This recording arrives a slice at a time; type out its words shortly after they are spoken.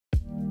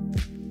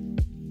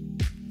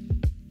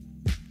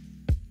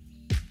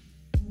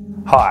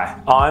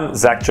Hi, I'm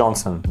Zach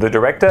Johnson, the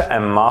Director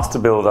and Master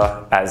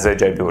Builder at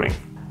ZJ Building.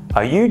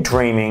 Are you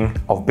dreaming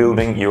of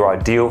building your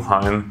ideal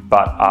home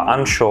but are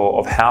unsure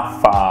of how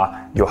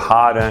far your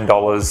hard-earned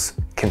dollars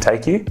can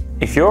take you?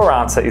 If your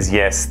answer is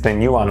yes,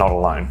 then you are not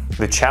alone.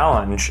 The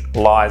challenge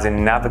lies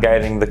in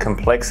navigating the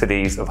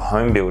complexities of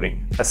home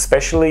building,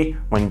 especially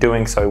when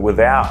doing so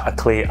without a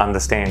clear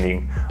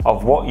understanding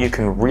of what you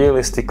can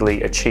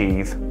realistically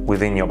achieve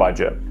within your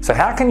budget. So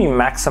how can you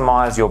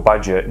maximize your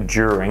budget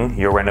during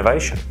your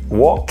renovation?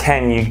 What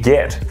can you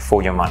get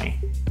for your money?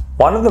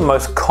 One of the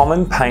most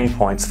common pain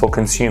points for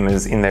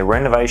consumers in their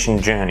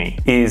renovation journey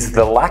is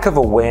the lack of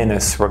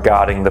awareness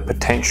regarding the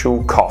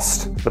potential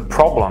cost. The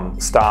problem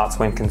starts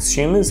when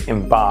consumers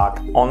embark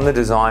on the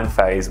design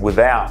phase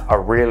without a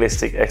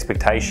realistic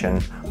expectation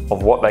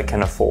of what they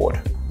can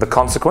afford. The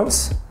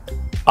consequence?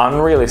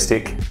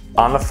 Unrealistic,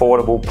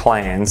 unaffordable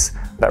plans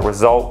that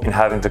result in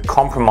having to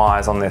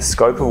compromise on their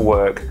scope of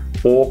work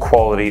or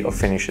quality of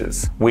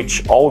finishes,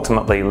 which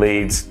ultimately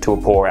leads to a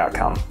poor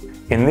outcome.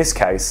 In this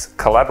case,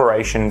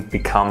 collaboration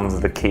becomes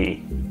the key.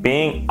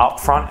 Being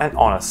upfront and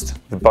honest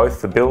with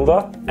both the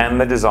builder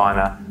and the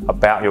designer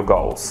about your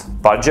goals.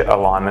 Budget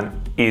alignment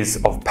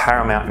is of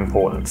paramount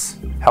importance.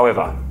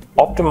 However,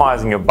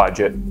 optimizing your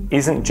budget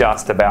isn't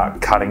just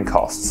about cutting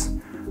costs.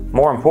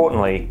 More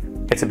importantly,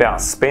 it's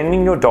about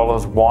spending your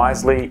dollars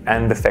wisely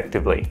and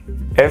effectively.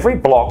 Every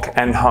block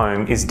and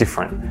home is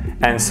different,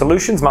 and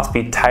solutions must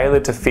be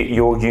tailored to fit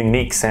your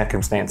unique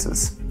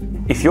circumstances.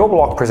 If your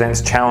block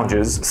presents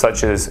challenges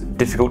such as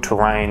difficult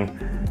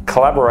terrain,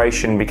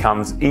 collaboration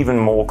becomes even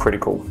more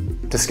critical.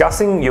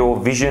 Discussing your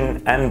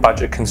vision and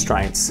budget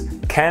constraints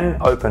can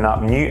open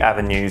up new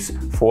avenues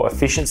for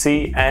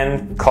efficiency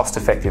and cost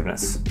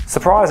effectiveness.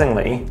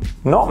 Surprisingly,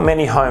 not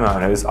many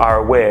homeowners are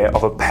aware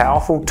of a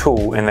powerful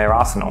tool in their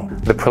arsenal,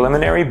 the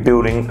preliminary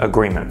building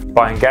agreement.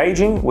 By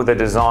engaging with a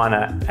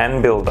designer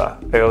and builder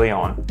early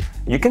on,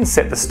 you can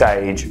set the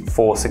stage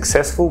for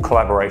successful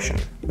collaboration.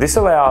 This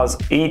allows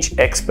each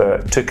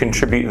expert to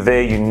contribute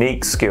their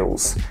unique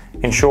skills,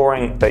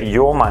 ensuring that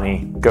your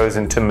money goes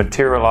into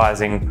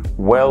materializing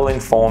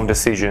well-informed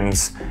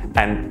decisions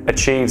and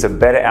achieves a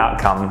better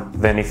outcome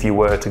than if you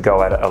were to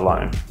go at it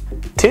alone.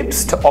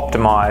 Tips to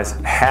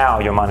optimize how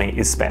your money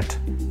is spent.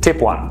 Tip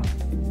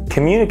 1.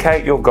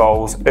 Communicate your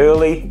goals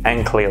early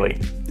and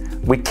clearly.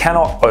 We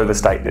cannot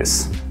overstate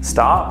this.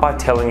 Start by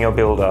telling your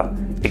builder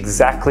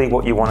exactly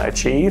what you want to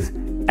achieve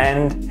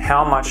and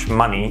how much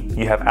money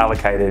you have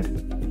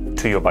allocated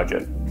to your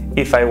budget.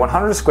 If a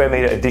 100 square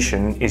meter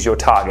addition is your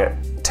target,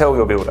 tell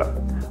your builder.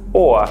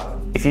 Or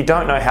if you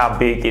don't know how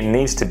big it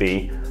needs to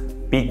be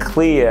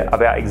clear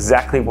about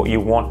exactly what you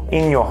want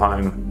in your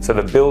home so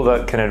the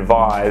builder can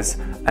advise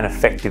an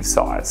effective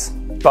size.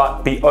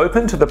 But be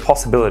open to the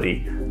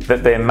possibility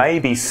that there may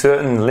be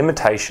certain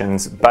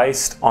limitations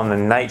based on the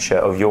nature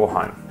of your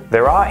home.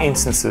 There are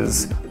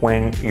instances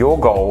when your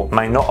goal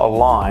may not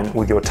align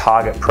with your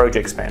target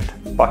project spend.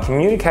 By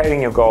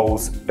communicating your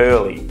goals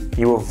early,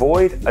 you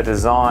avoid a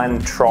design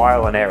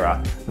trial and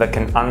error that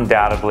can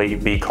undoubtedly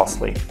be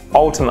costly.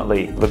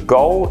 Ultimately, the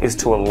goal is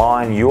to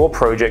align your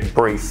project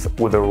brief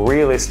with a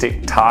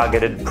realistic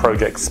targeted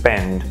project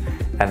spend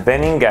and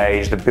then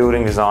engage the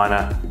building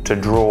designer to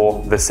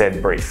draw the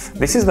said brief.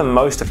 This is the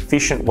most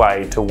efficient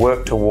way to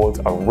work towards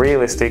a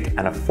realistic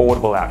and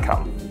affordable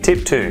outcome.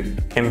 Tip 2.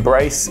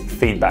 Embrace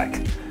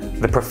feedback.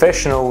 The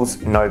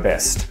professionals know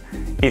best.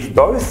 If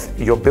both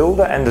your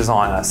builder and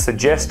designer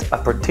suggest a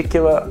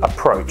particular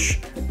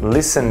approach,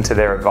 listen to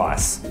their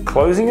advice.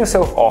 Closing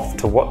yourself off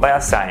to what they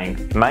are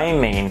saying may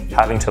mean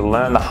having to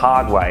learn the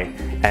hard way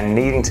and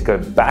needing to go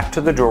back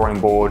to the drawing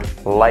board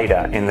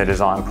later in the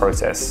design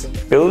process.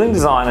 Building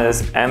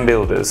designers and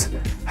builders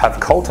have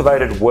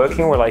cultivated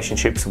working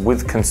relationships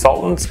with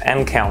consultants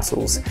and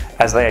councils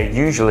as they are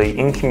usually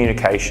in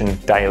communication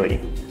daily.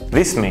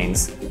 This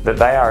means that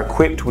they are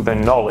equipped with the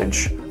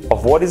knowledge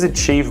of what is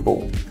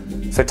achievable,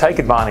 so take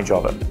advantage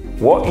of it.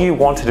 What you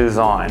want to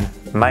design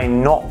may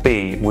not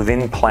be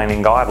within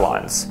planning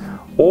guidelines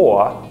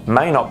or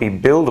may not be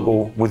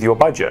buildable with your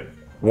budget.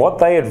 What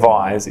they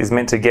advise is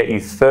meant to get you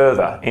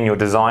further in your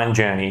design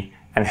journey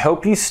and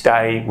help you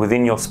stay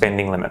within your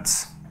spending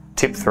limits.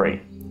 Tip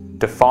 3.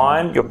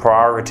 Define your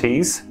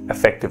priorities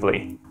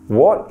effectively.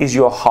 What is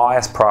your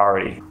highest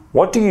priority?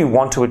 What do you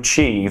want to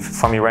achieve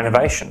from your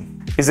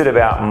renovation? Is it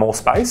about more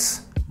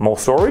space, more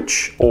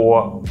storage,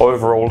 or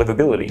overall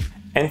livability?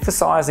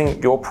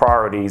 Emphasizing your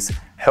priorities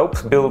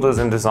helps builders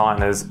and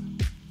designers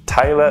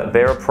tailor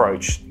their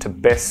approach to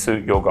best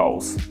suit your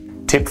goals.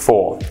 Tip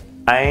 4.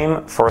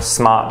 Aim for a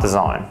smart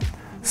design.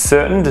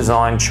 Certain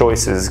design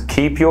choices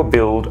keep your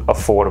build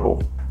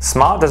affordable.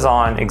 Smart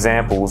design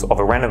examples of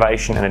a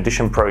renovation and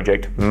addition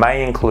project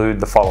may include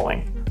the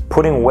following.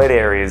 Putting wet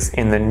areas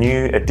in the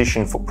new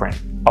addition footprint.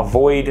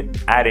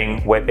 Avoid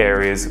adding wet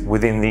areas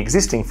within the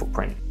existing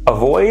footprint.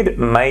 Avoid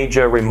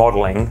major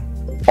remodeling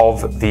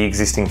of the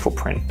existing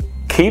footprint.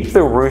 Keep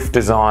the roof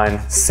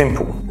design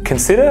simple.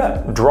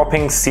 Consider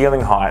dropping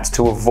ceiling heights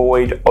to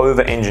avoid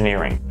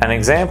over-engineering. An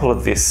example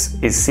of this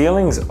is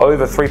ceilings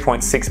over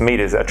 3.6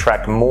 meters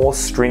attract more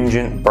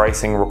stringent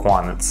bracing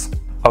requirements.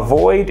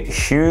 Avoid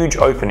huge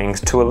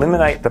openings to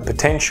eliminate the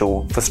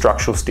potential for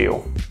structural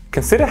steel.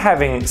 Consider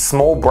having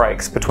small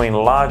breaks between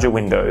larger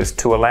windows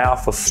to allow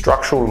for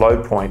structural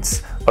load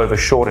points over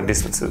shorter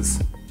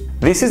distances.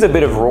 This is a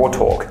bit of raw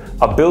talk,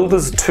 a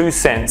builder's 2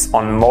 cents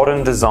on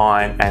modern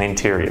design and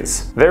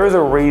interiors. There is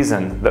a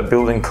reason that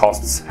building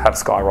costs have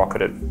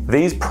skyrocketed.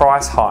 These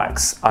price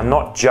hikes are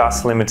not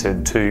just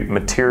limited to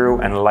material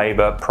and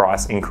labour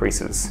price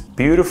increases.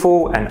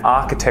 Beautiful and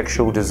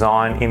architectural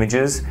design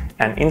images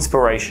and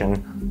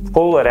inspiration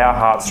pull at our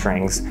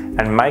heartstrings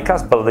and make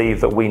us believe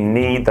that we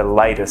need the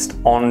latest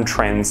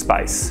on-trend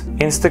space.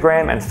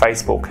 Instagram and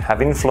Facebook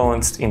have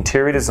influenced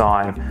interior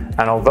design,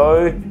 and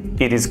although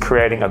it is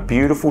creating a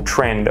beautiful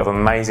trend of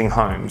amazing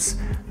homes,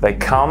 they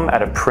come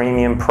at a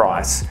premium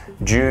price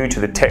due to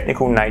the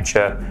technical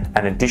nature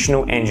and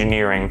additional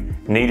engineering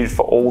needed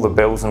for all the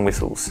bells and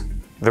whistles.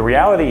 The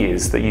reality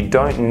is that you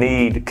don't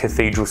need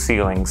cathedral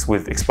ceilings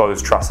with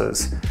exposed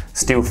trusses,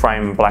 steel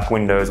frame black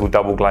windows with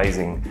double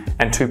glazing,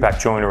 and 2-pack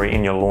joinery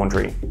in your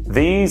laundry.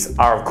 These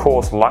are of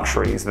course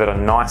luxuries that are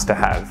nice to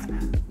have,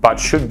 but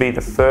should be the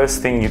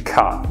first thing you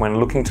cut when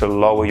looking to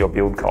lower your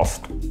build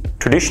cost.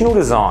 Traditional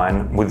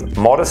design with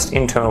modest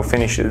internal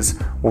finishes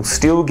will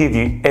still give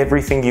you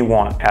everything you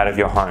want out of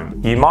your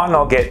home. You might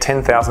not get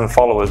 10,000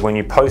 followers when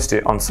you post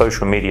it on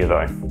social media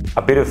though.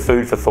 A bit of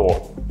food for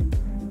thought.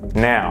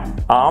 Now,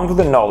 armed with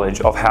the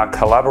knowledge of how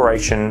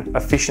collaboration,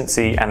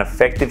 efficiency, and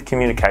effective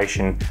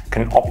communication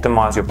can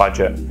optimize your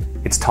budget,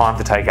 it's time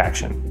to take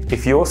action.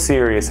 If you're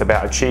serious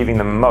about achieving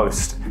the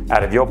most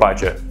out of your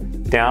budget,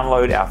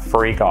 download our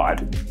free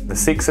guide, The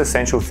 6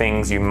 Essential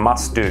Things You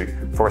Must Do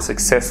for a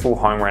Successful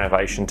Home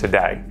Renovation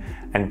Today,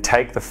 and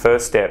take the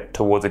first step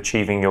towards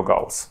achieving your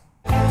goals.